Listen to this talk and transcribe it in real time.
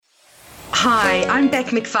Hi, I'm Beck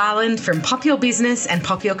McFarland from Pop Your Business and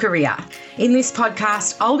Pop Your Career. In this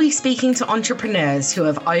podcast, I'll be speaking to entrepreneurs who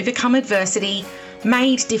have overcome adversity,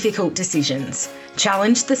 made difficult decisions,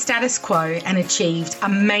 challenged the status quo, and achieved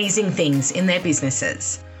amazing things in their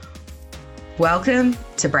businesses. Welcome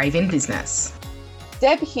to Brave in Business.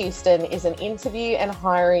 Deb Houston is an interview and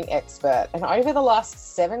hiring expert, and over the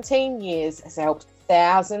last 17 years has helped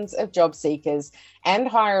thousands of job seekers and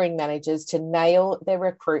hiring managers to nail their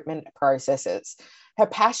recruitment processes. Her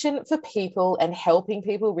passion for people and helping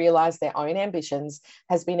people realize their own ambitions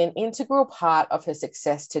has been an integral part of her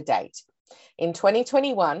success to date. In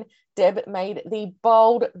 2021, Deb made the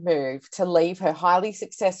bold move to leave her highly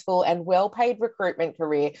successful and well-paid recruitment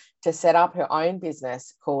career to set up her own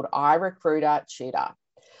business called iRecruiter Tutor.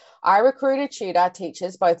 iRecruiter Tutor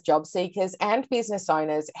teaches both job seekers and business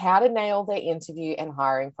owners how to nail their interview and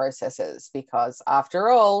hiring processes because, after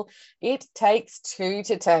all, it takes two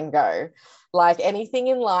to tango. Like anything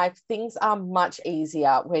in life, things are much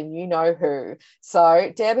easier when you know who.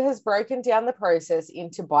 So Deb has broken down the process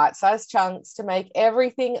into bite-sized chunks to make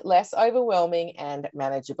everything less overwhelming and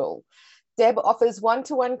manageable. Deb offers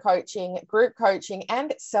one-to-one coaching, group coaching,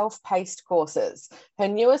 and self-paced courses. Her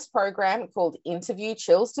newest program, called Interview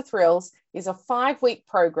Chills to Thrills, is a 5-week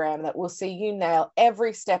program that will see you nail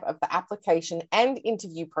every step of the application and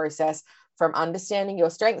interview process, from understanding your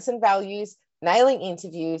strengths and values, nailing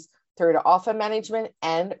interviews, through to offer management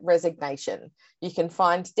and resignation. You can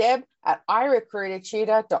find Deb at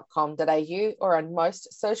iRecruitertutor.com.au or on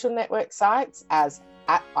most social network sites as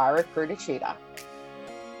at iRecruiterTutor.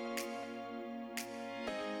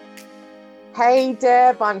 Hey,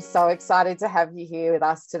 Deb, I'm so excited to have you here with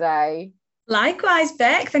us today. Likewise,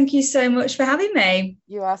 Beck. Thank you so much for having me.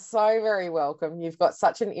 You are so very welcome. You've got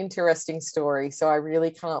such an interesting story, so I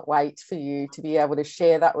really can't wait for you to be able to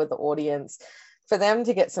share that with the audience, for them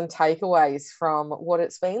to get some takeaways from what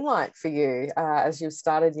it's been like for you as you've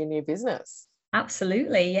started your new business.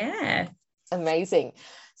 Absolutely, yeah. Amazing.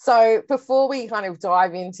 So before we kind of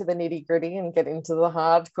dive into the nitty gritty and get into the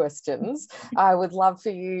hard questions, I would love for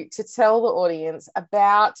you to tell the audience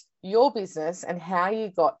about your business and how you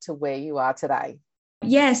got to where you are today.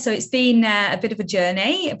 Yeah, so it's been a bit of a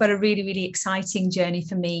journey, but a really, really exciting journey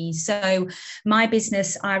for me. So my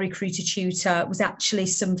business, iRecruiter Tutor, was actually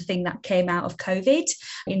something that came out of COVID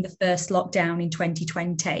in the first lockdown in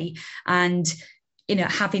 2020. And, you know,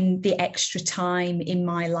 having the extra time in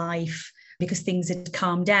my life because things had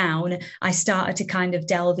calmed down, I started to kind of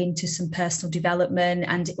delve into some personal development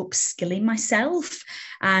and upskilling myself.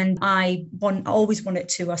 And I always wanted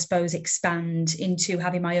to, I suppose, expand into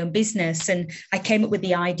having my own business. And I came up with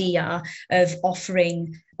the idea of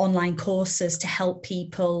offering online courses to help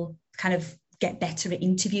people kind of get better at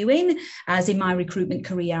interviewing. As in my recruitment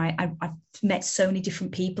career, I've met so many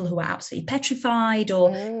different people who are absolutely petrified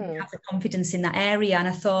or have the confidence in that area. And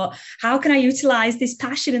I thought, how can I utilize this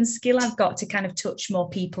passion and skill I've got to kind of touch more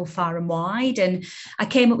people far and wide? And I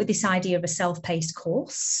came up with this idea of a self-paced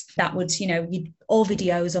course that would, all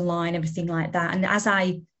videos online, everything like that. And as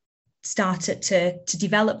I started to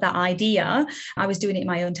develop that idea, I was doing it in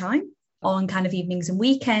my own time, on kind of evenings and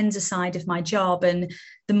weekends aside of my job. And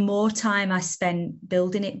the more time I spent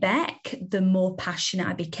building it back, the more passionate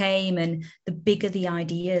I became and the bigger the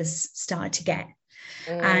ideas started to get.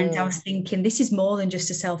 And I was thinking, this is more than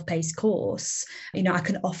just a self-paced course. I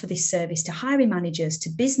can offer this service to hiring managers,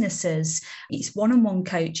 to businesses. It's one-on-one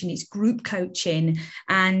coaching, it's group coaching.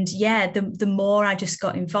 And yeah, the more I just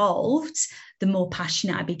got involved, the more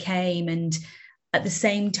passionate I became. And at the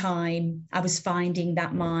same time, I was finding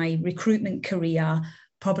that my recruitment career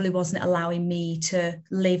probably wasn't allowing me to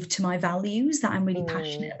live to my values that I'm really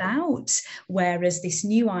passionate about, whereas this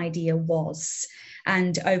new idea was.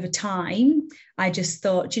 And over time, I just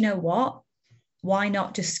thought, you know what? Why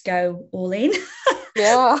not just go all in?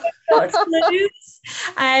 Yeah.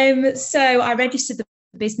 So I registered the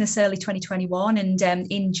business early 2021, and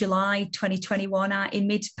in July 2021, in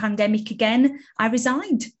mid-pandemic again, I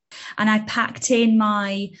resigned. And I packed in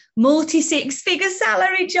my multi-six-figure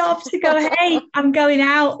salary job to go, hey, I'm going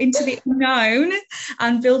out into the unknown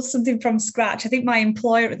and build something from scratch. I think my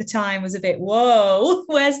employer at the time was a bit, whoa,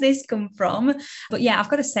 where's this come from? But yeah, I've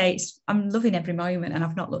got to say, I'm loving every moment and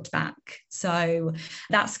I've not looked back. So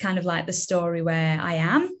that's kind of like the story where I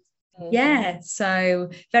am. Yeah, so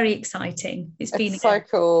very exciting. It's been so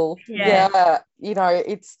cool. Yeah.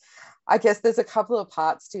 I guess there's a couple of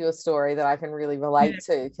parts to your story that I can really relate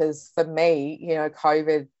to, because for me,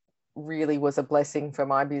 COVID really was a blessing for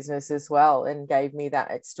my business as well, and gave me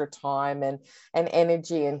that extra time and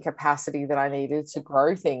energy and capacity that I needed to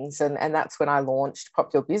grow things. And that's when I launched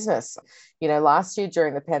Pop Your Business, last year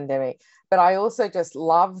during the pandemic. But I also just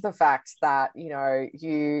love the fact that,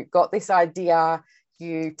 you got this idea,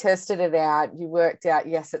 you tested it out, you worked out,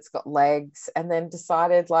 yes, it's got legs, and then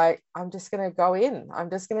decided, like, I'm just going to go in, I'm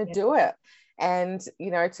just going to do it. And,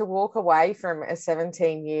 to walk away from a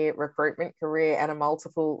 17-year recruitment career and a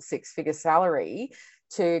multiple six-figure salary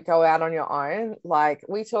to go out on your own, like,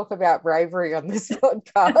 we talk about bravery on this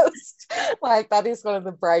podcast. Like, that is one of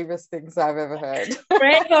the bravest things I've ever heard.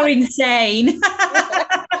 Brave or insane?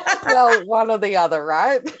 Well, one or the other,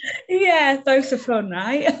 right? Yeah, both are fun,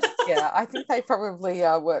 right? Yeah, I think they probably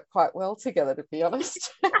work quite well together, to be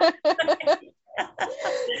honest.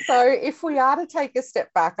 So if we are to take a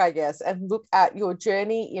step back, I guess, and look at your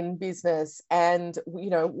journey in business and,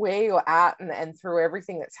 where you're at and through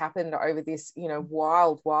everything that's happened over this,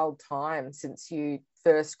 wild time since you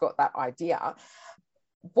first got that idea,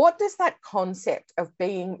 what does that concept of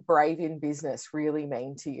being brave in business really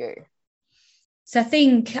mean to you? So I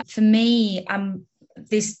think for me,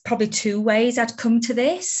 there's probably two ways I'd come to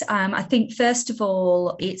this. I think, first of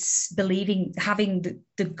all, it's having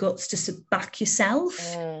the guts to back yourself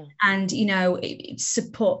and,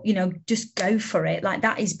 support, just go for it. Like,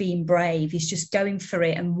 that is being brave, is just going for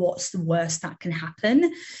it. And what's the worst that can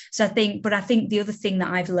happen? So I think the other thing that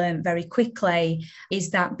I've learned very quickly is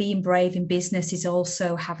that being brave in business is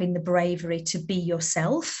also having the bravery to be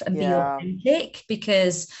yourself and be authentic,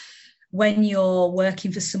 because when you're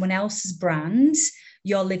working for someone else's brand,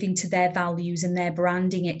 you're living to their values and their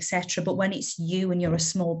branding, etc. But when it's you and you're a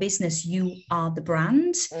small business, you are the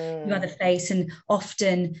brand, you are the face. And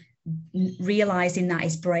often realizing that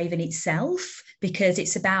is brave in itself, because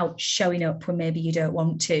it's about showing up when maybe you don't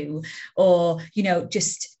want to, or,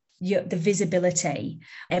 just the visibility,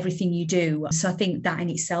 everything you do. So I think that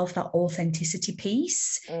in itself, that authenticity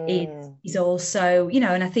piece is also,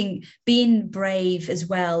 and I think being brave as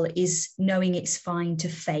well is knowing it's fine to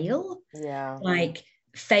fail. Yeah. Like,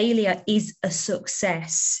 failure is a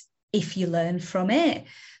success if you learn from it.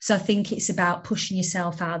 So I think it's about pushing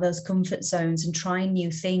yourself out of those comfort zones and trying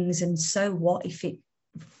new things. And so what if it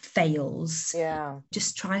fails? Yeah.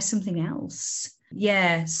 Just try something else.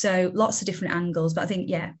 Yeah, so lots of different angles, but I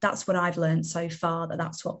think, that's what I've learned so far,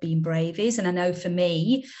 that's what being brave is. And I know for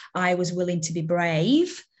me, I was willing to be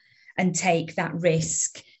brave and take that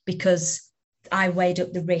risk because I weighed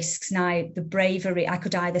up the risks. Now, the bravery, I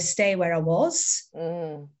could either stay where I was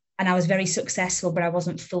and I was very successful, but I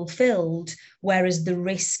wasn't fulfilled, whereas the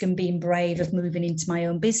risk and being brave of moving into my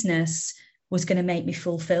own business was going to make me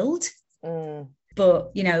fulfilled.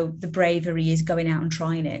 But, the bravery is going out and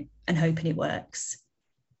trying it and hoping it works.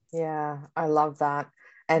 Yeah, I love that.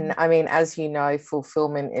 And I mean, as you know,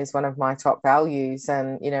 fulfillment is one of my top values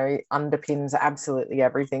and, it underpins absolutely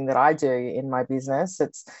everything that I do in my business.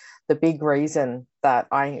 It's the big reason that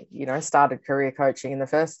I, started career coaching in the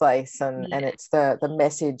first place. And it's the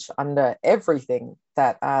message under everything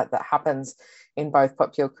that happens in both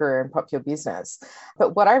Pop Your Career and Pop Your Business.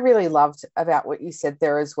 But what I really loved about what you said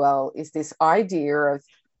there as well is this idea of,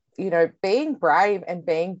 being brave and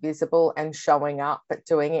being visible and showing up, but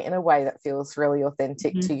doing it in a way that feels really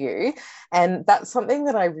authentic to you. And that's something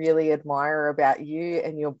that I really admire about you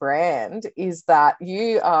and your brand, is that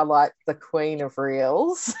you are like the queen of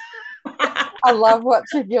reels. I love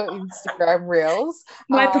watching your Instagram reels.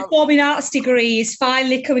 My performing arts degree is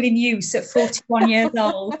finally coming in use at 41 years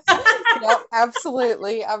old. Yep,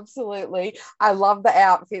 absolutely. I love the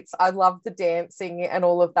outfits. I love the dancing and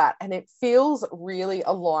all of that. And it feels really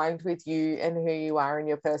aligned with you and who you are and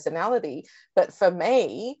your personality. But for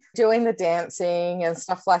me, doing the dancing and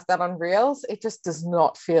stuff like that on reels, it just does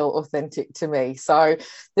not feel authentic to me. So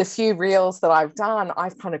the few reels that I've done,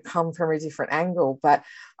 I've kind of come from a different angle. But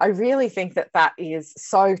I really think that is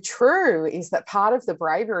so true, is that part of the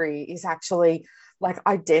bravery is actually like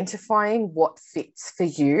identifying what fits for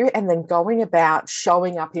you and then going about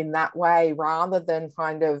showing up in that way, rather than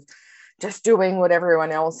kind of just doing what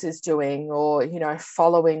everyone else is doing or,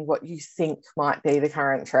 following what you think might be the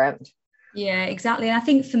current trend. Yeah, exactly. And I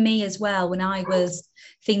think for me as well, when I was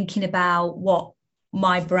thinking about what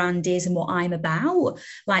my brand is and what I'm about,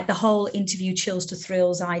 like the whole interview chills to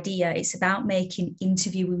thrills idea, it's about making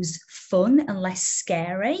interviews fun and less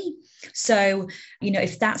scary. So,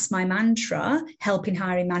 if that's my mantra, helping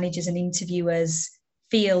hiring managers and interviewers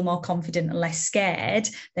feel more confident and less scared,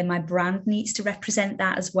 then my brand needs to represent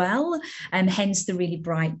that as well. And hence the really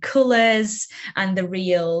bright colours and the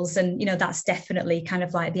reels. And, that's definitely kind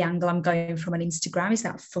of like the angle I'm going from on Instagram, is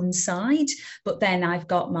that fun side. But then I've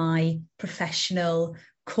got my professional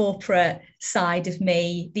corporate side of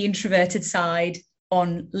me, the introverted side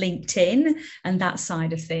on LinkedIn and that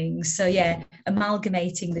side of things. So yeah,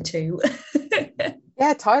 amalgamating the two.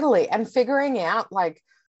 Yeah, totally. And figuring out, like,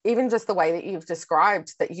 even just the way that you've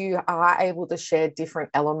described that you are able to share different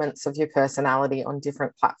elements of your personality on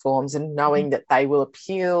different platforms, and knowing that they will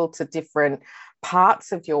appeal to different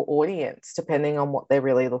parts of your audience depending on what they're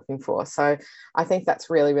really looking for. So I think that's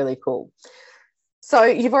really, really cool. So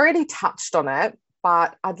you've already touched on it,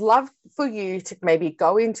 but I'd love for you to maybe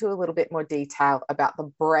go into a little bit more detail about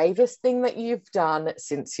the bravest thing that you've done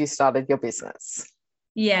since you started your business.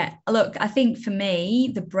 Yeah, look, I think for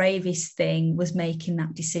me, the bravest thing was making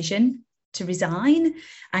that decision to resign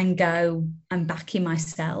and go, I'm backing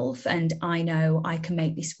myself and I know I can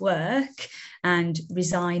make this work, and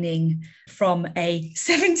resigning from a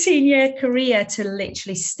 17-year career to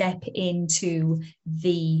literally step into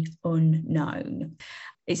the unknown.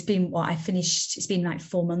 It's been it's been like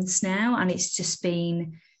 4 months now, and it's just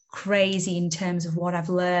been crazy in terms of what I've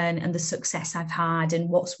learned and the success I've had and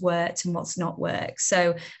what's worked and what's not worked.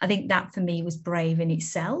 So I think that for me was brave in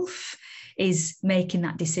itself, is making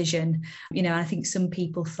that decision. I think some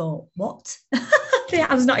people thought, what?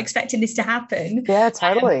 I was not expecting this to happen. Yeah,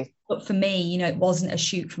 totally. But for me, it wasn't a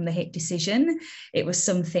shoot from the hip decision. It was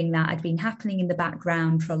something that had been happening in the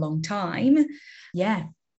background for a long time. Yeah,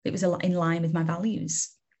 it was a lot in line with my values.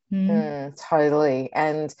 Totally.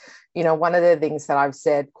 And, one of the things that I've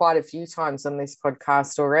said quite a few times on this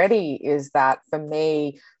podcast already is that for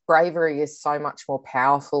me, bravery is so much more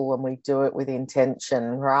powerful when we do it with intention,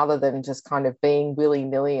 rather than just kind of being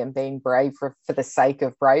willy-nilly and being brave for the sake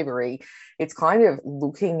of bravery. It's kind of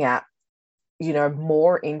looking at,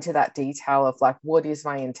 more into that detail of like, what is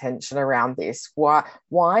my intention around this? Why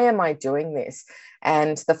am I doing this?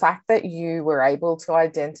 And the fact that you were able to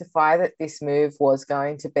identify that this move was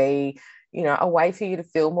going to be, a way for you to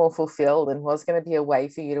feel more fulfilled and was going to be a way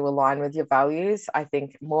for you to align with your values, I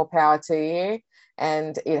think more power to you.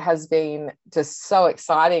 And it has been just so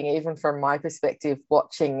exciting, even from my perspective,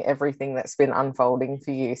 watching everything that's been unfolding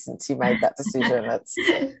for you since you made that decision.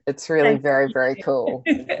 It's really very, very cool.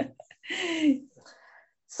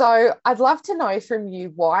 So I'd love to know from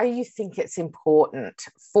you why you think it's important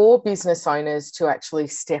for business owners to actually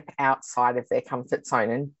step outside of their comfort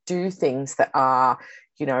zone and do things that are,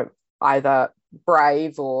 either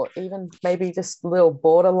brave or even maybe just a little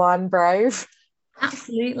borderline brave.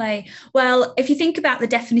 Absolutely. Well, if you think about the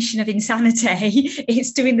definition of insanity,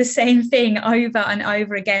 it's doing the same thing over and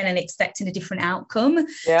over again and expecting a different outcome.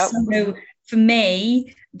 Yep. So for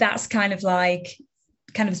me, that's kind of I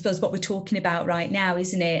suppose what we're talking about right now,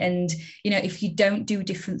 isn't it? And, if you don't do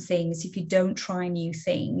different things, if you don't try new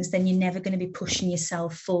things, then you're never going to be pushing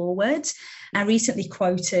yourself forward. I recently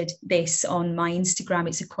quoted this on my Instagram.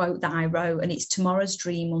 It's a quote that I wrote, and it's, tomorrow's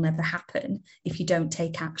dream will never happen if you don't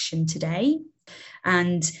take action today.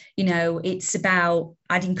 And, it's about,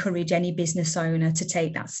 I'd encourage any business owner to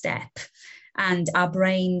take that step. And our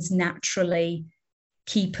brains naturally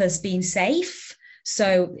keep us being safe.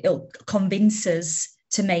 So it'll convince us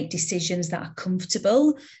to make decisions that are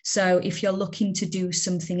comfortable. So if you're looking to do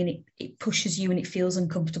something and it pushes you and it feels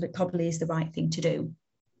uncomfortable, it probably is the right thing to do,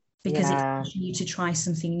 because it's pushing you to try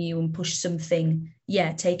something new and push something,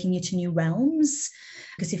 taking you to new realms.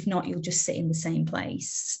 Because if not, you'll just sit in the same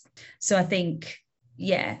place. So I think,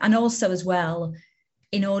 and also as well,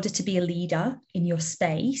 in order to be a leader in your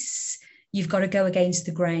space, you've got to go against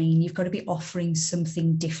the grain. You've got to be offering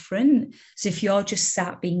something different. So if you're just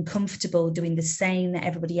sat being comfortable doing the same that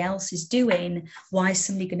everybody else is doing, why is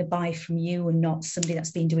somebody going to buy from you and not somebody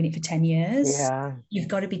that's been doing it for 10 years? Yeah. You've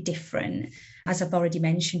got to be different. As I've already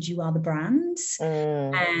mentioned, you are the brand.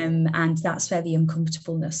 And that's where the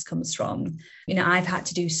uncomfortableness comes from. I've had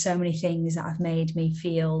to do so many things that have made me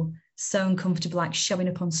feel so uncomfortable, like showing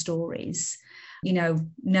up on stories.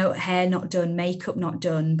 No hair not done, makeup not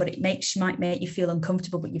done, but it might make you feel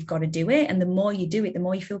uncomfortable, but you've got to do it. And the more you do it, the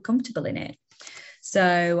more you feel comfortable in it.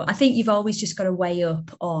 So I think you've always just got to weigh up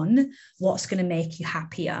on what's going to make you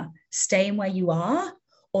happier, staying where you are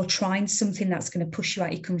or trying something that's going to push you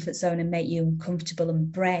out your comfort zone and make you uncomfortable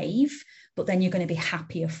and brave, but then you're going to be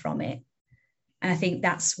happier from it. And I think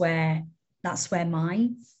that's where my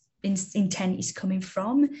intent is coming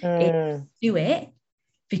from. It's do it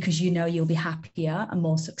because you'll be happier and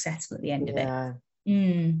more successful at the end of it.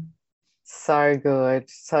 So good.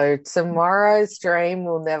 So tomorrow's dream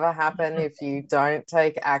will never happen if you don't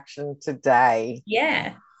take action today.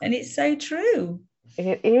 Yeah. And it's so true.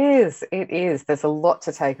 It is. It is. There's a lot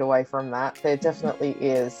to take away from that. There definitely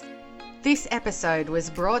is. This episode was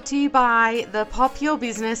brought to you by the Pop Your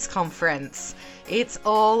Business Conference. It's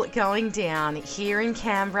all going down here in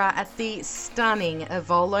Canberra at the stunning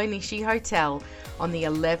Evolo Nishi Hotel on the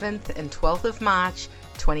 11th and 12th of March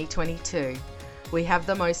 2022. We have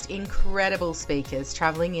the most incredible speakers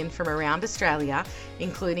travelling in from around Australia,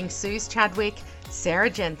 including Suze Chadwick, Sarah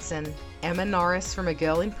Jensen, Emma Norris from A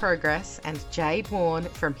Girl in Progress, and Jade Warne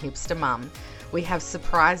from Hipster Mum. We have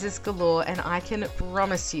surprises galore, and I can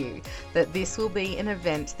promise you that this will be an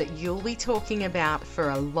event that you'll be talking about for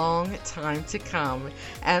a long time to come,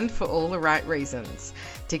 and for all the right reasons.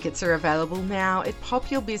 Tickets are available now at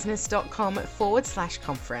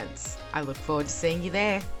popyourbusiness.com/conference. I look forward to seeing you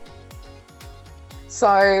there.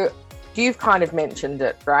 So you've kind of mentioned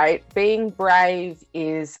it, right? Being brave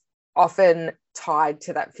is often tied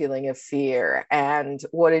to that feeling of fear. And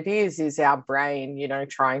what it is our brain,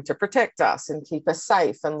 trying to protect us and keep us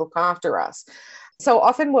safe and look after us. So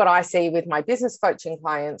often what I see with my business coaching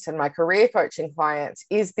clients and my career coaching clients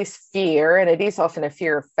is this fear, and it is often a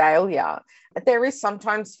fear of failure. There is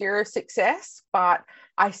sometimes fear of success, but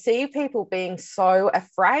I see people being so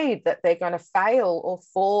afraid that they're going to fail or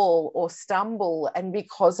fall or stumble. And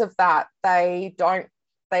because of that, they don't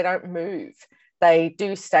move. They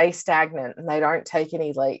do stay stagnant and they don't take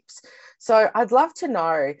any leaps. So I'd love to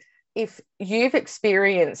know if you've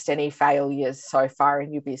experienced any failures so far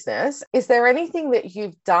in your business. Is there anything that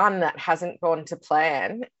you've done that hasn't gone to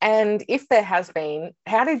plan? And if there has been,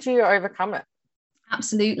 how did you overcome it?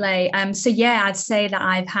 Absolutely. So yeah, I'd say that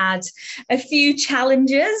I've had a few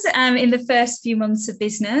challenges in the first few months of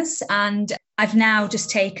business, and I've now just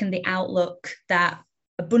taken the outlook that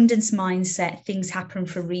abundance mindset, things happen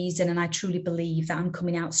for a reason, and I truly believe that I'm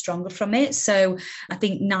coming out stronger from it. So I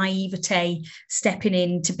think naivete stepping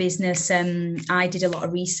into business, I did a lot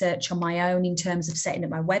of research on my own in terms of setting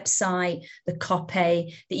up my website, the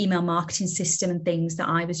copy, the email marketing system and things that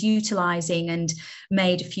I was utilizing, and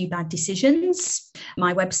made a few bad decisions.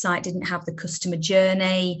 My website didn't have the customer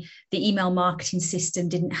journey, the email marketing system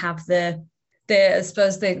didn't have the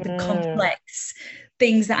complex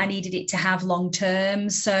things that I needed it to have long term.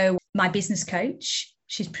 So my business coach,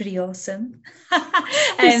 she's pretty awesome.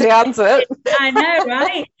 She sounds it. I know,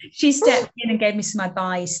 right? She stepped in and gave me some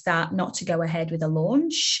advice that not to go ahead with a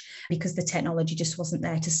launch because the technology just wasn't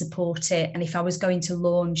there to support it. And if I was going to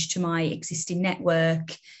launch to my existing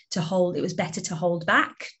network it was better to hold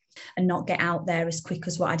back and not get out there as quick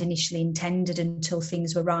as what I'd initially intended until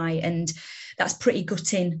things were right. And that's pretty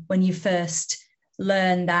gutting when you first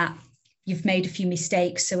learn that you've made a few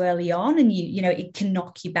mistakes so early on, and it can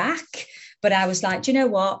knock you back. But I was like, do you know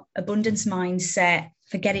what? Abundance mindset,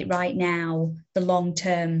 forget it right now. The long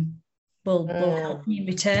term will help me in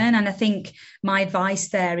return. And I think my advice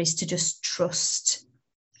there is to just trust.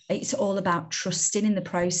 It's all about trusting in the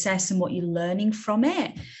process and what you're learning from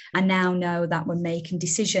it. I now know that when making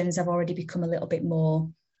decisions, I've already become a little bit more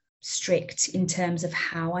strict in terms of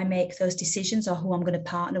how I make those decisions, or who I'm going to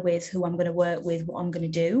partner with, who I'm going to work with, what I'm going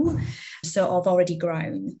to do. So I've already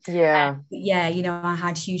grown. Yeah. I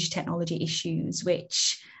had huge technology issues,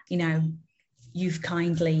 which, you've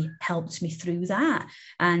kindly helped me through that.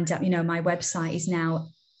 And, my website is now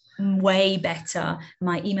way better.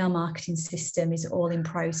 My email marketing system is all in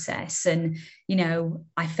process. And,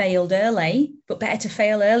 I failed early, but better to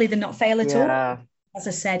fail early than not fail at all. As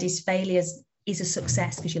I said, failures is a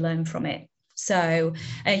success because you learn from it. So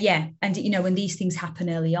and when these things happen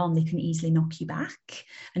early on, they can easily knock you back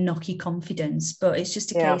and knock your confidence. But it's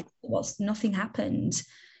just a case of nothing happened.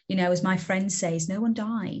 As my friend says, no one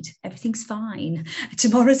died, everything's fine,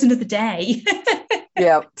 tomorrow's another day.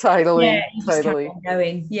 Yeah, totally.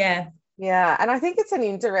 Going. Yeah. And I think it's an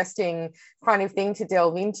interesting kind of thing to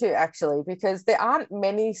delve into, actually, because there aren't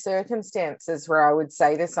many circumstances where I would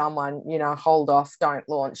say to someone, hold off, don't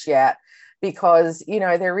launch yet. Because,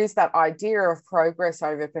 there is that idea of progress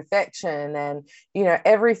over perfection, and,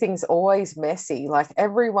 everything's always messy. Like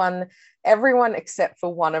everyone except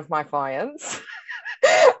for one of my clients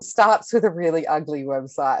starts with a really ugly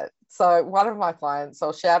website. So one of my clients,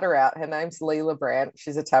 I'll shout her out. Her name's Leela Brandt.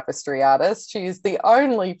 She's a tapestry artist. She's the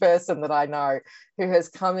only person that I know who has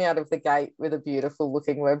come out of the gate with a beautiful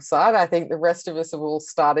looking website. I think the rest of us have all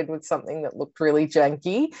started with something that looked really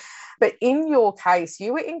janky. But in your case,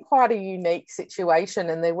 you were in quite a unique situation,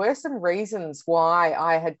 and there were some reasons why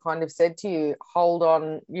I had kind of said to you, hold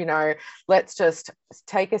on, let's just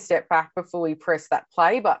take a step back before we press that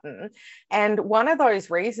play button. And one of those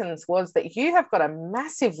reasons reasons was that you have got a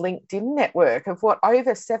massive LinkedIn network of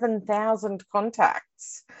over 7,000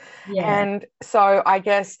 contacts. Yeah. And so I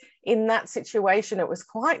guess in that situation, it was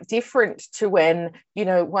quite different to when,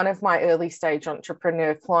 one of my early stage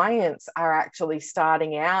entrepreneur clients are actually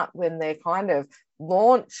starting out, when they're kind of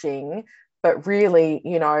launching, but really,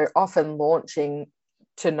 often launching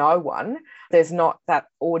to no one. There's not that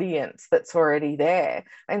audience that's already there.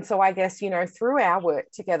 And so I guess, through our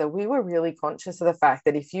work together, we were really conscious of the fact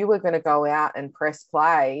that if you were going to go out and press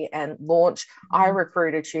play and launch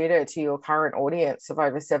iRecruiter Tutor to your current audience of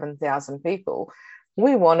over 7,000 people,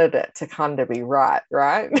 we wanted it to kind of be right?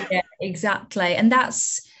 Yeah, exactly. And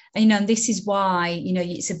that's, and this is why,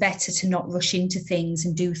 it's better to not rush into things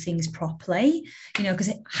and do things properly,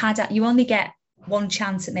 because you only get one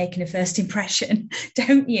chance at making a first impression,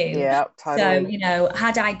 don't you? Yeah, totally. So,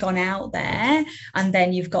 had I gone out there, and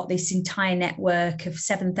then you've got this entire network of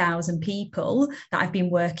 7,000 people that I've been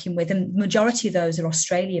working with, and the majority of those are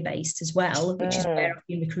Australia based as well, which is where I've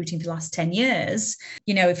been recruiting for the last 10 years.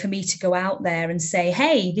 For me to go out there and say,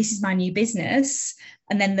 hey, this is my new business,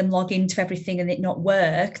 and then them log into everything and it not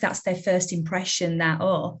work, that's their first impression that,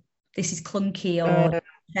 oh, this is clunky or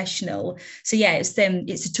professional. So yeah, it's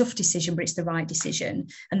a tough decision, but it's the right decision.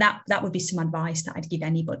 And that would be some advice that I'd give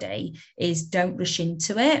anybody, is don't rush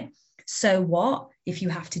into it. So what if you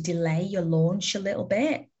have to delay your launch a little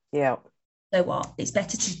bit? Yeah. So what? It's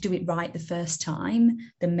better to do it right the first time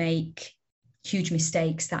than make huge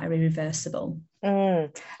mistakes that are irreversible. And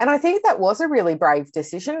I think that was a really brave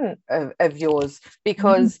decision of yours,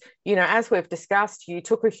 because, as we've discussed, you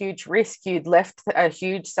took a huge risk. You'd left a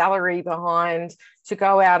huge salary behind to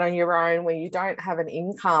go out on your own where you don't have an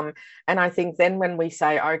income. And I think then when we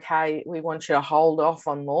say, okay, we want you to hold off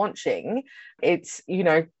on launching, it's,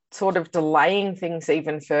 sort of delaying things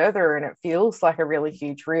even further, and it feels like a really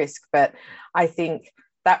huge risk. But I think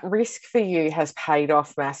that risk for you has paid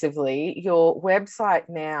off massively. Your website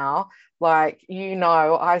now,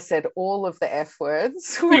 I said all of the F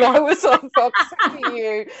words when I was on Fox to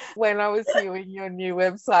you, when I was viewing your new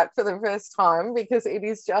website for the first time, because it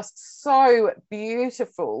is just so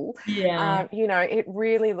beautiful. Yeah. It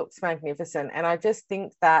really looks magnificent. And I just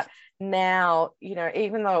think that now,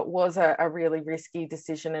 even though it was a really risky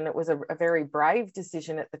decision, and it was a very brave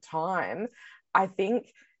decision at the time, I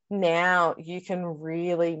think now you can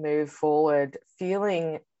really move forward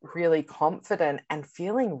feeling really confident and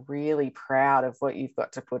feeling really proud of what you've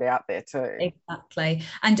got to put out there too. Exactly.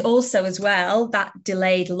 And also as well, that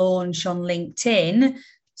delayed launch on LinkedIn,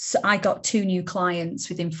 so I got 2 new clients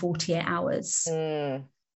within 48 hours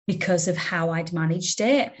because of how I'd managed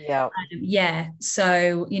it. Yeah.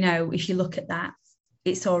 So, if you look at that,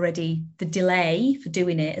 it's already, the delay for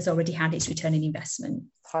doing it has already had its return on investment.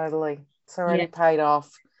 Totally. It's already paid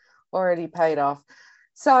off.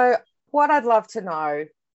 So what I'd love to know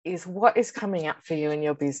is, what is coming up for you in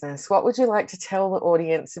your business? What would you like to tell the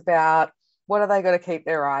audience about? What are they got to keep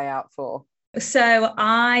their eye out for? So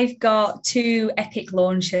I've got 2 epic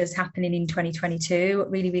launches happening in 2022.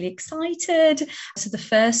 Really, really excited. So the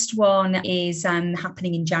first one is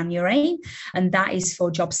happening in January, and that is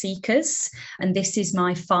for job seekers. And this is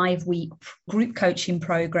my 5-week group coaching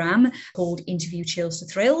program called Interview Chills to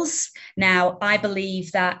Thrills. Now, I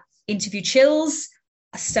believe that interview chills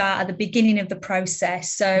start at the beginning of the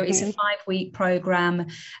process. So it's a 5-week program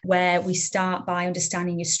where we start by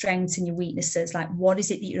understanding your strengths and your weaknesses, like what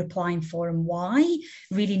is it that you're applying for and why,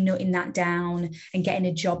 really nutting that down and getting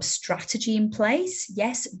a job strategy in place.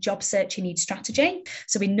 Yes, job searching needs strategy.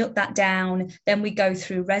 So we nut that down. Then we go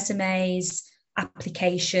through resumes,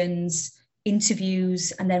 applications,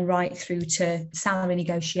 interviews, and then right through to salary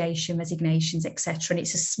negotiation, resignations, etc. And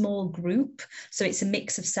it's a small group, so it's a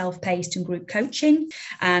mix of self-paced and group coaching.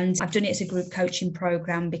 And I've done it as a group coaching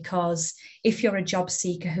program because if you're a job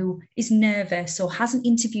seeker who is nervous or hasn't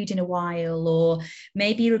interviewed in a while, or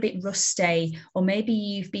maybe you're a bit rusty, or maybe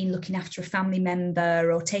you've been looking after a family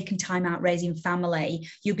member or taken time out raising family,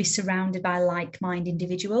 you'll be surrounded by like-minded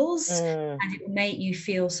individuals, and it will make you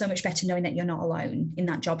feel so much better knowing that you're not alone in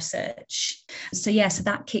that job search. So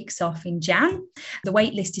that kicks off in Jan. The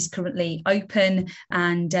wait list is currently open,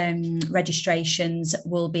 and registrations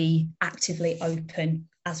will be actively open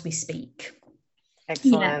as we speak.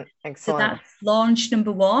 Excellent. So that's launch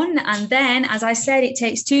number 1. And then, as I said, it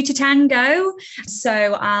takes 2 to tango.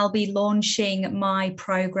 So I'll be launching my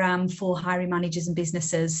program for hiring managers and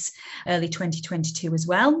businesses early 2022 as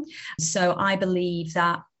well. So I believe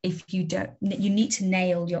that if you don't, you need to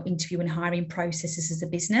nail your interview and hiring processes as a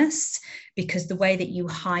business, because the way that you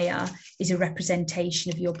hire is a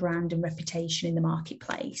representation of your brand and reputation in the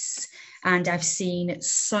marketplace. And I've seen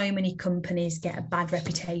so many companies get a bad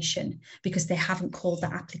reputation because they haven't called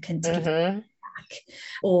that applicant to give feedback,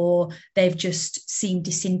 or they've just seemed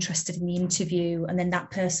disinterested in the interview, and then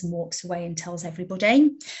that person walks away and tells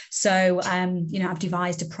everybody. So, I've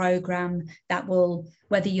devised a program that will,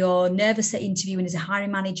 whether you're nervous at interviewing as a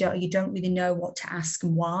hiring manager, or you don't really know what to ask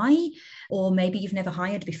and why, or maybe you've never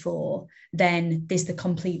hired before, then there's the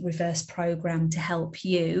complete reverse program to help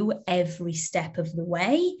you every step of the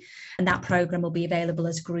way. And that program will be available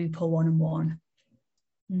as group or one-on-one.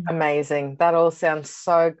 Amazing. That all sounds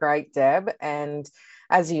so great, Deb. And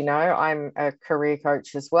as you know, I'm a career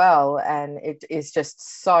coach as well, and it is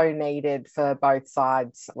just so needed for both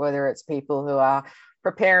sides, whether it's people who are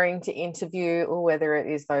preparing to interview or whether it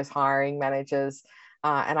is those hiring managers.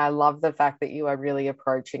 And I love the fact that you are really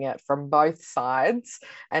approaching it from both sides,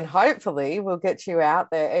 and hopefully we'll get you out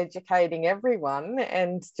there educating everyone,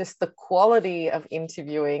 and just the quality of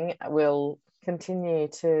interviewing will continue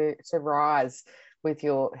to rise with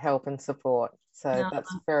your help and support. So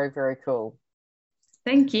that's very, very cool.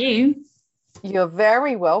 Thank you. You're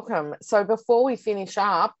very welcome. So before we finish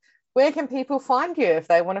up, where can people find you if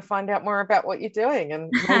they want to find out more about what you're doing and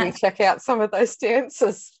maybe check out some of those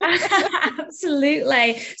dances?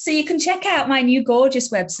 Absolutely. So you can check out my new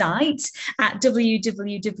gorgeous website at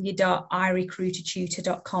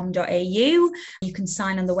www.iRecruitertutor.com.au. You can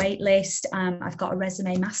sign on the wait list. I've got a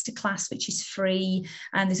resume masterclass, which is free.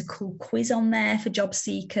 And there's a cool quiz on there for job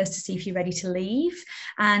seekers to see if you're ready to leave.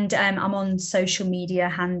 And I'm on social media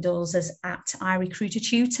handles as at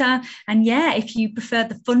iRecruiterTutor. And yeah, if you prefer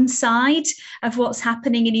the fun side of what's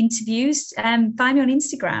happening in interviews, find me on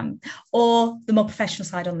Instagram, or the more professional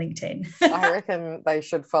side on LinkedIn. I reckon they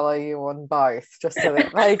should follow you on both, just so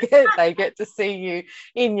that they get to see you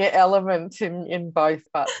in your element in both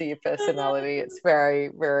parts of your personality. It's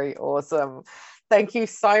very, very awesome. Thank you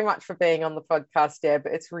so much for being on the podcast, Deb.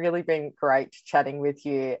 It's really been great chatting with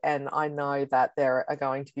you, and I know that there are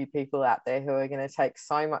going to be people out there who are going to take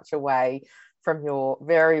so much away from your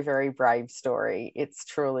very, very brave story. It's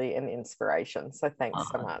truly an inspiration. So thanks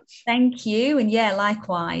so much. Thank you. And yeah,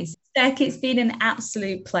 likewise. Beck, it's been an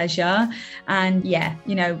absolute pleasure. And yeah,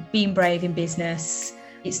 being brave in business,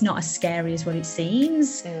 it's not as scary as what it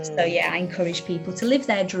seems. So yeah, I encourage people to live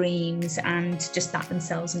their dreams and just back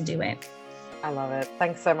themselves and do it. I love it.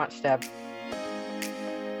 Thanks so much, Deb.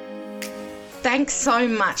 Thanks so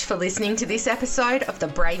much for listening to this episode of the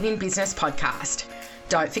Brave in Business podcast.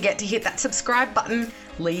 Don't forget to hit that subscribe button,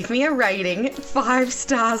 leave me a rating, 5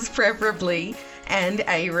 stars preferably, and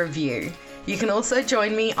a review. You can also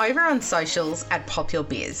join me over on socials at Pop Your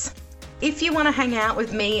Biz. If you want to hang out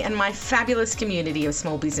with me and my fabulous community of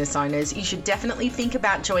small business owners, you should definitely think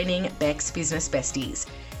about joining Beck's Business Besties.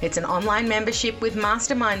 It's an online membership with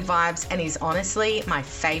mastermind vibes and is honestly my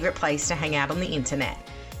favourite place to hang out on the internet.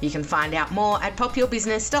 You can find out more at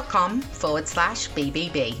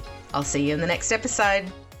popyourbusiness.com/BBB. I'll see you in the next episode.